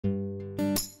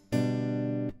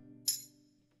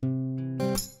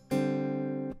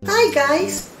Hi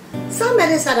guys! Summer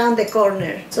is around the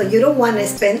corner, so you don't want to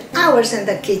spend hours in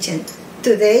the kitchen.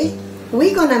 Today,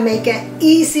 we're gonna make an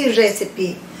easy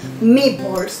recipe,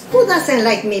 meatballs. Who doesn't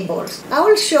like meatballs? I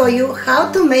will show you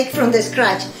how to make from the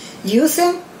scratch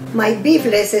using my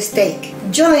beefless steak.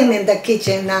 Join me in the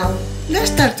kitchen now.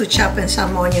 Let's start to chopping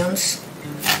some onions.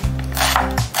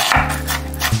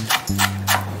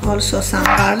 Also some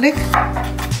garlic,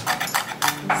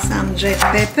 some red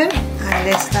pepper, and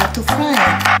let's start to fry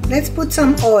it. Let's put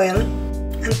some oil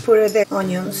and put the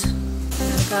onions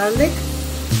and garlic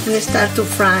and start to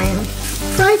fry.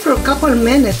 Fry for a couple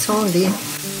minutes only.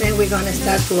 Then we're gonna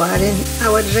start to add in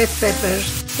our red pepper,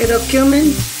 little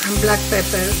cumin and black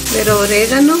pepper, little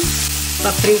oregano,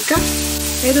 paprika,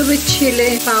 little bit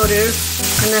chili powder,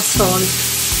 and a salt.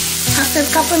 After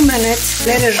a couple minutes,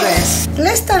 let it rest.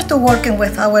 Let's start to working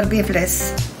with our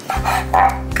beefless.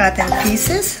 Cut in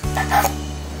pieces.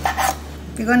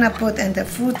 We're gonna put in the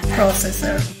food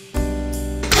processor.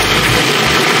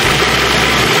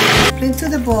 Into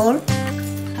the bowl.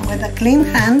 With the clean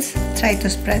hands, try to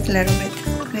spread a little bit.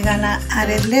 We're gonna add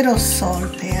a little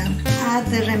salt there. Add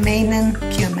the remaining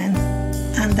cumin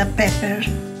and the pepper.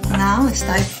 Now it's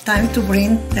time to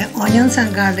bring the onions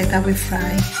and garlic that we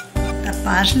fry. The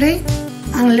parsley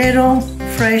and little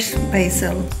fresh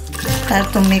basil.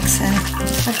 Start to mix it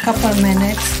for a couple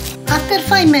minutes. After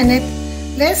 5 minutes,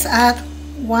 let's add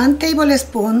 1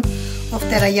 tablespoon of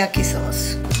teriyaki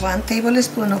sauce, 1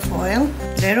 tablespoon of oil,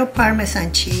 little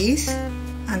Parmesan cheese,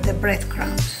 and the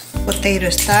breadcrumbs, potato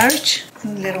starch,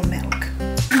 and little milk.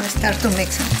 And start to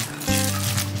mix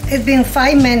it. It's been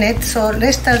 5 minutes, so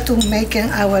let's start to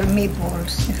making our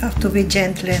meatballs. You have to be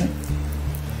gentle.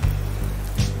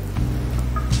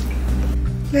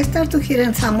 Let's start to heat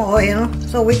in some oil,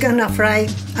 so we're gonna fry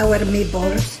our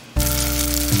meatballs.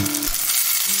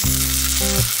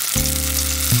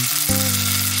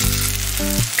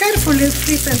 Carefully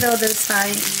flip on the other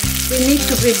side. We need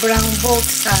to be brown both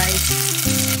sides.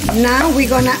 Now we're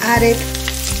gonna add it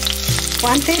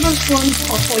 1 tablespoon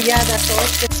of pollada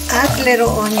sauce. Add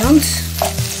little onions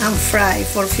and fry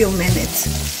for a few minutes.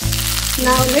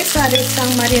 Now let's add it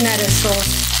some marinara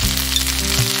sauce.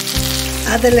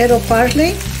 Add a little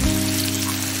parsley.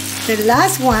 The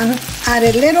last one, add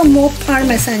a little more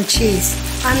Parmesan cheese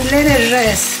and let it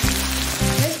rest.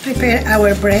 Let's prepare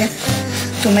our bread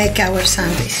to make our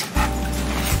sandwich.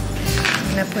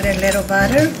 I'm gonna put a little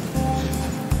butter,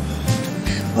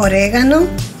 oregano,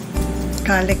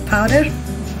 garlic powder,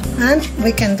 and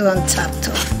we can do on top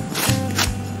too.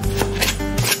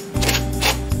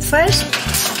 First,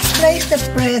 place the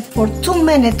bread for 2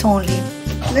 minutes only.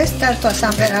 Let's start to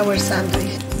assemble our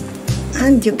sandwich.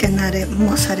 And you can add a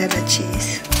mozzarella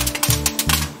cheese.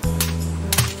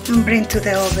 And bring to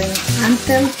the oven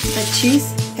until the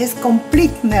cheese is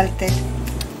completely melted.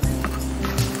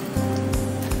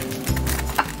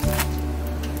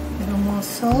 Little more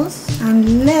sauce.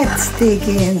 And let's dig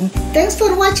in. Thanks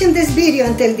for watching this video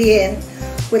until the end.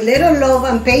 With little love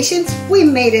and patience, we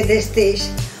made it this dish.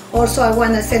 Also, I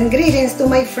want to send greetings to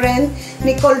my friend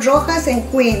Nicole Rojas in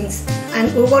Queens, and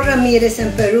Hugo Ramirez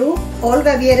in Peru,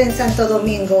 Olga Viera in Santo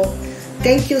Domingo.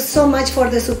 Thank you so much for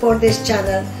the support this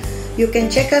channel. You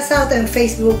can check us out on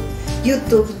Facebook,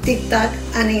 YouTube, TikTok,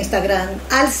 and Instagram.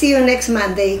 I'll see you next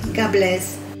Monday. God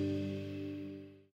bless.